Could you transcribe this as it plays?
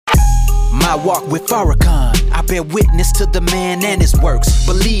My walk with Farrakhan, I bear witness to the man and his works.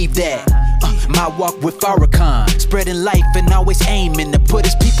 Believe that. My walk with Farrakhan, spreading life and always aiming to put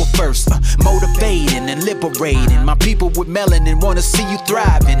his people first. Motivating and liberating my people with melanin, wanna see you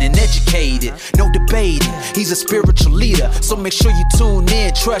thriving and educated. No debating, he's a spiritual leader, so make sure you tune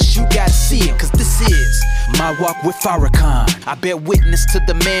in. Trust you gotta see it, cause this is my walk with Farrakhan. I bear witness to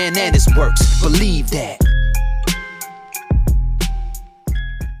the man and his works. Believe that.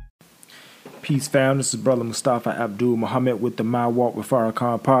 Peace, fam. This is Brother Mustafa Abdul Muhammad with the My Walk with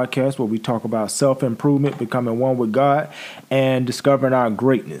Farrakhan podcast, where we talk about self-improvement, becoming one with God, and discovering our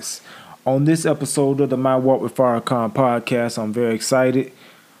greatness. On this episode of the My Walk with Farrakhan podcast, I'm very excited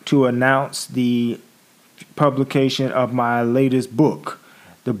to announce the publication of my latest book.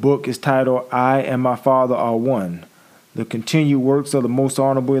 The book is titled, I and My Father Are One, the continued works of the Most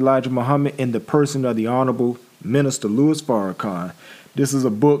Honorable Elijah Muhammad in the person of the Honorable Minister Louis Farrakhan. This is a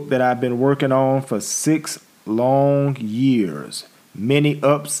book that I've been working on for 6 long years. Many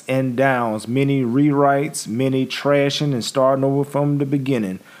ups and downs, many rewrites, many trashing and starting over from the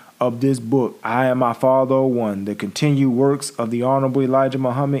beginning of this book, I Am My Father Are One, the continued works of the Honorable Elijah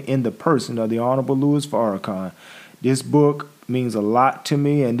Muhammad in the person of the Honorable Louis Farrakhan. This book means a lot to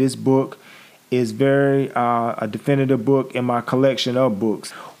me, and this book is very a definitive book in my collection of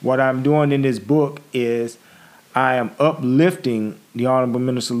books. What I'm doing in this book is I am uplifting the Honorable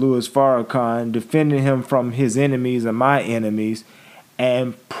Minister Louis Farrakhan, defending him from his enemies and my enemies,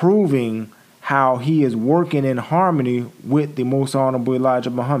 and proving how he is working in harmony with the Most Honorable Elijah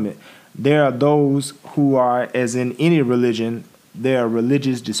Muhammad. There are those who are, as in any religion, there are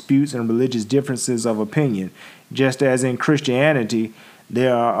religious disputes and religious differences of opinion. Just as in Christianity,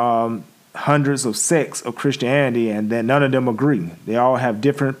 there are hundreds of sects of Christianity, and that none of them agree. They all have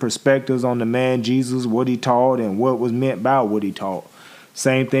different perspectives on the man Jesus, what he taught, and what was meant by what he taught.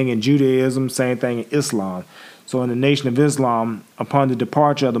 Same thing in Judaism, same thing in Islam. So in the Nation of Islam, upon the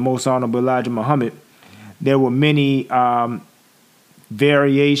departure of the Most Honorable Elijah Muhammad, there were many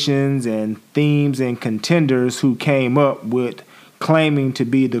variations and themes and contenders who came up with claiming to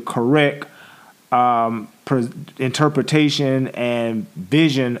be the correct interpretation and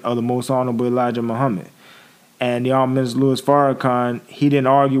vision of the Most Honorable Elijah Muhammad. And the Honorable Minister Louis Farrakhan, he didn't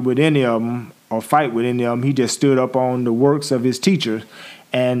argue with any of them or fight with any of them. He just stood up on the works of his teacher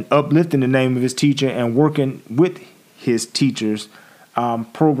and uplifting the name of his teacher and working with his teacher's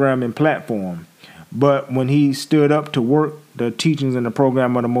program and platform. But when he stood up to work the teachings and the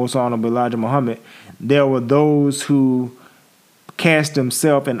program of the Most Honorable Elijah Muhammad, there were those who cast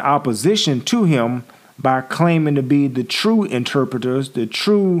themselves in opposition to him by claiming to be the true interpreters, the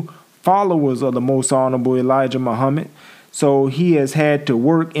true followers of the Most Honorable Elijah Muhammad. So he has had to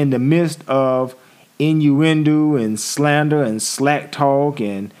work in the midst of innuendo and slander and slack talk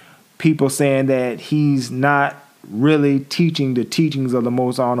and people saying that he's not really teaching the teachings of the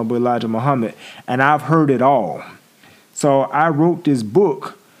Most Honorable Elijah Muhammad. And I've heard it all. So I wrote this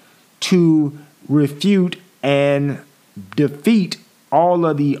book to refute and defeat all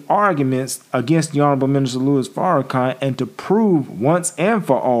of the arguments against the Honorable Minister Louis Farrakhan and to prove once and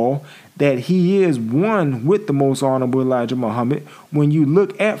for all that he is one with the Most Honorable Elijah Muhammad. When you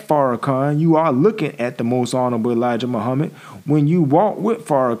look at Farrakhan, you are looking at the Most Honorable Elijah Muhammad. When you walk with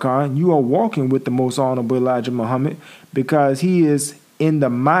Farrakhan, you are walking with the Most Honorable Elijah Muhammad, because he is in the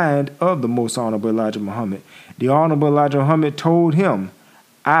mind of the Most Honorable Elijah Muhammad. The Honorable Elijah Muhammad told him,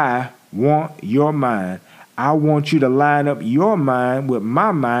 I want your mind. I want you to line up your mind with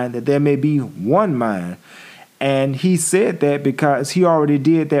my mind, that there may be one mind. And he said that because he already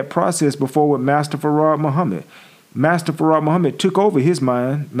did that process before with Master Farad Muhammad. Master Farad Muhammad took over his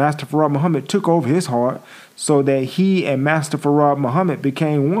mind. Master Farad Muhammad took over his heart, so that he and Master Farad Muhammad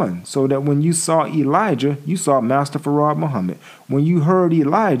became one. So that when you saw Elijah, you saw Master Farad Muhammad. When you heard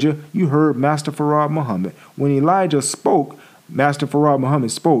Elijah, you heard Master Farad Muhammad. When Elijah spoke, Master Farad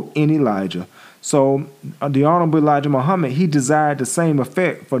Muhammad spoke in Elijah. So the Honorable Elijah Muhammad, he desired the same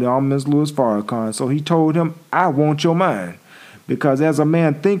effect for the Honorable Minister Louis Farrakhan. So he told him, I want your mind. Because as a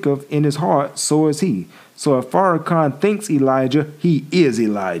man thinketh in his heart, so is he. So if Farrakhan thinks Elijah, he is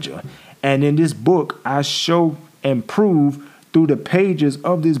Elijah. And in this book, I show and prove through the pages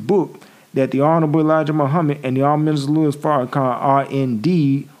of this book that the Honorable Elijah Muhammad and the Honorable Minister Louis Farrakhan are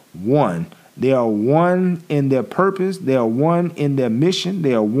indeed one. They are one in their purpose, they are one in their mission,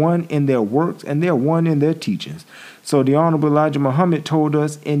 they are one in their works, and they are one in their teachings. So the Honorable Elijah Muhammad told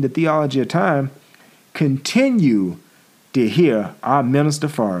us in the Theology of Time, continue to hear our Minister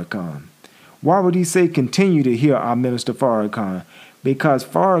Farrakhan. Why would he say continue to hear our Minister Farrakhan? Because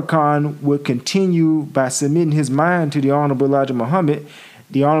Farrakhan would continue by submitting his mind to the Honorable Elijah Muhammad,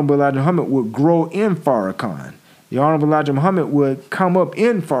 the Honorable Elijah Muhammad would grow in Farrakhan. The Honorable Elijah Muhammad would come up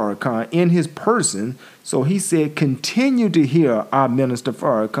in Farrakhan, in his person. So he said, continue to hear our Minister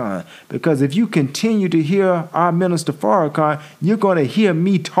Farrakhan. Because if you continue to hear our Minister Farrakhan, you're going to hear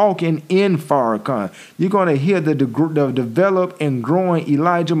me talking in Farrakhan. You're going to hear the developed and growing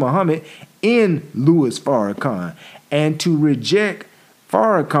Elijah Muhammad in Louis Farrakhan. And to reject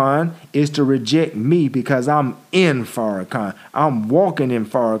Farrakhan is to reject me, because I'm in Farrakhan. I'm walking in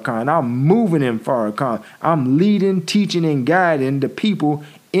Farrakhan. I'm moving in Farrakhan. I'm leading, teaching, and guiding the people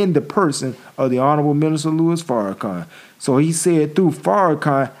in the person of the Honorable Minister Louis Farrakhan. So he said, through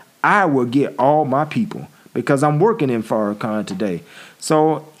Farrakhan, I will get all my people, because I'm working in Farrakhan today.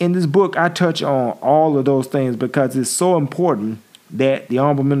 So in this book, I touch on all of those things because it's so important that the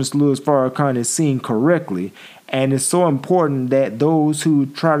Honorable Minister Louis Farrakhan is seen correctly. And it's so important that those who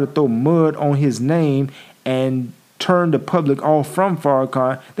try to throw mud on his name and turn the public off from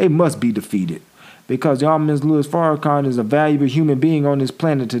Farrakhan, they must be defeated. Because the Honorable Minister Louis Farrakhan is a valuable human being on this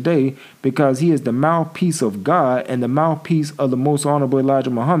planet today, because he is the mouthpiece of God and the mouthpiece of the Most Honorable Elijah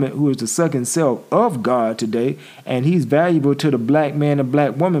Muhammad, who is the second self of God today. And he's valuable to the black man and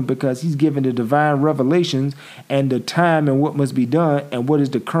black woman because he's given the divine revelations and the time and what must be done and what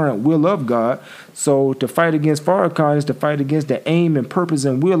is the current will of God. So to fight against Farrakhan is to fight against the aim and purpose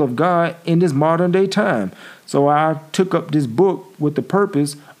and will of God in this modern day time. So I took up this book with the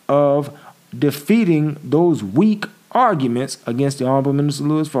purpose of defeating those weak arguments against the Honorable Minister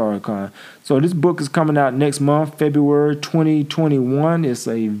Louis Farrakhan. So this book is coming out next month, February 2021. It's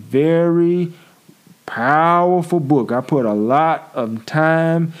a very powerful book. I put a lot of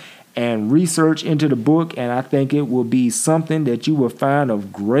time and research into the book, and I think it will be something that you will find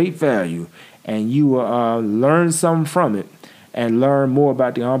of great value, and you will learn something from it and learn more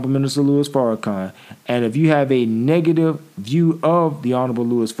about the Honorable Minister Louis Farrakhan. And if you have a negative view of the Honorable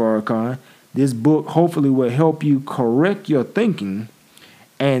Louis Farrakhan, this book hopefully will help you correct your thinking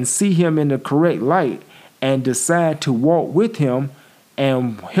and see him in the correct light and decide to walk with him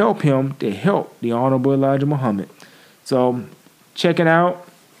and help him to help the Honorable Elijah Muhammad. So check it out.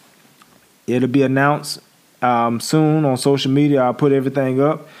 It'll be announced soon on social media. I'll put everything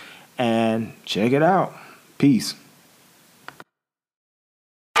up, and check it out. Peace.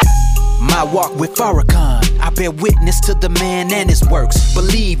 My walk with Farrakhan, I bear witness to the man and his works.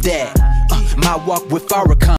 Believe that. My walk with Farrakhan.